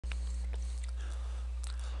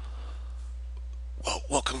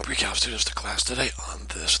Welcome, pre-cal students, to class today on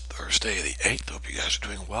this Thursday, the 8th. Hope you guys are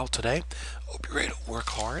doing well today. Hope you're ready to work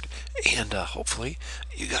hard, and hopefully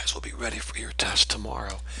you guys will be ready for your test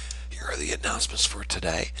tomorrow. Here are the announcements for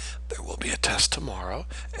today. There will be a test tomorrow,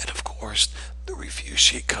 and of course, the review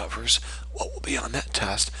sheet covers what will be on that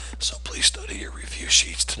test, so please study your review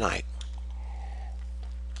sheets tonight.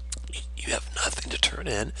 You have nothing to turn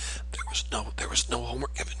in. There was no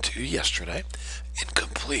homework given to you yesterday.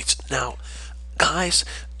 Incomplete. Now, guys,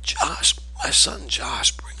 my son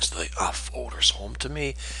Josh brings the folders home to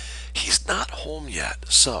me. He's not home yet,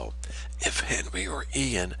 so if Henry or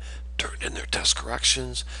Ian turned in their test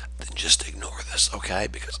corrections, then just ignore this, okay?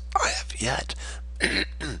 Because I have yet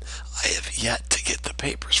to get the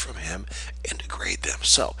papers from him and to grade them.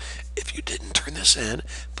 So if you didn't turn this in,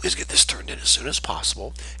 please get this turned in as soon as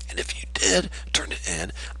possible. And if you did turn it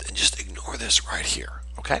in, then just ignore this right here,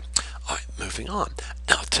 okay? All right, moving on.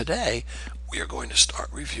 Now today, we are going to start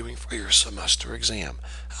reviewing for your semester exam.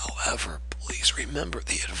 However, please remember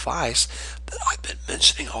the advice that I've been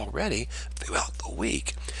mentioning already throughout the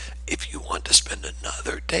week. If you want to spend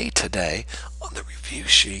another day today on the review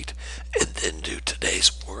sheet and then do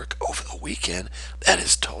today's work over the weekend, that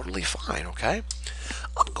is totally fine, okay?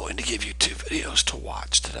 I'm going to give you 2 videos to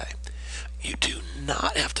watch today. You do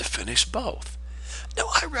not have to finish both. Now,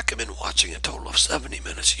 I recommend watching a total of 70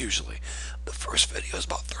 minutes usually. The first video is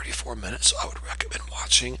about 34 minutes, so I would recommend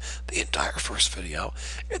watching the entire first video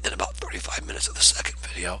and then about 35 minutes of the second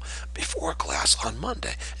video before class on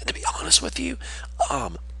Monday. And to be honest with you,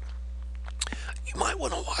 you might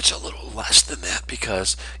want to watch a little less than that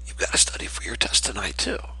because you've got to study for your test tonight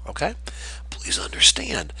too, okay? Please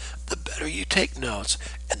understand, the better you take notes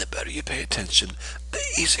and the better you pay attention, the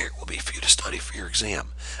easier it will be for you to study for your exam.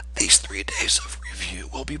 These 3 days of review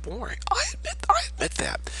will be boring. I admit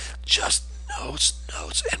that. Just notes,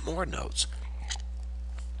 notes, and more notes.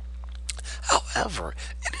 However,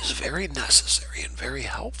 it is very necessary and very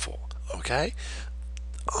helpful, okay?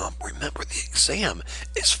 Remember, the exam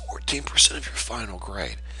is 14% of your final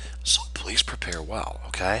grade, so please prepare well,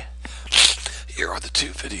 okay? Here are the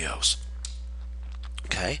 2 videos,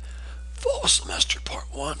 okay? Fall semester part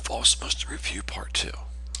 1, fall semester review part 2,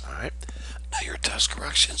 all right? Now your test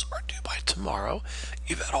corrections are due by tomorrow.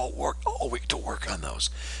 You've had all week to work on those.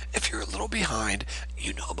 If you're a little behind,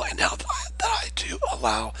 you know by now that I do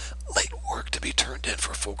allow late work to be turned in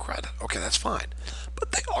for full credit. Okay, that's fine.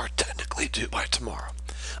 But they are technically due by tomorrow.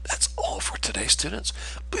 That's all for today, students.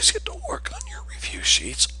 Please get to work on your review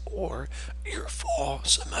sheets or your fall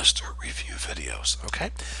semester review videos,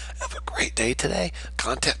 okay? Have a great day today.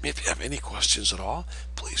 Contact me if you have any questions at all.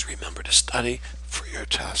 Please remember to study for your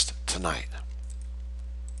test tonight.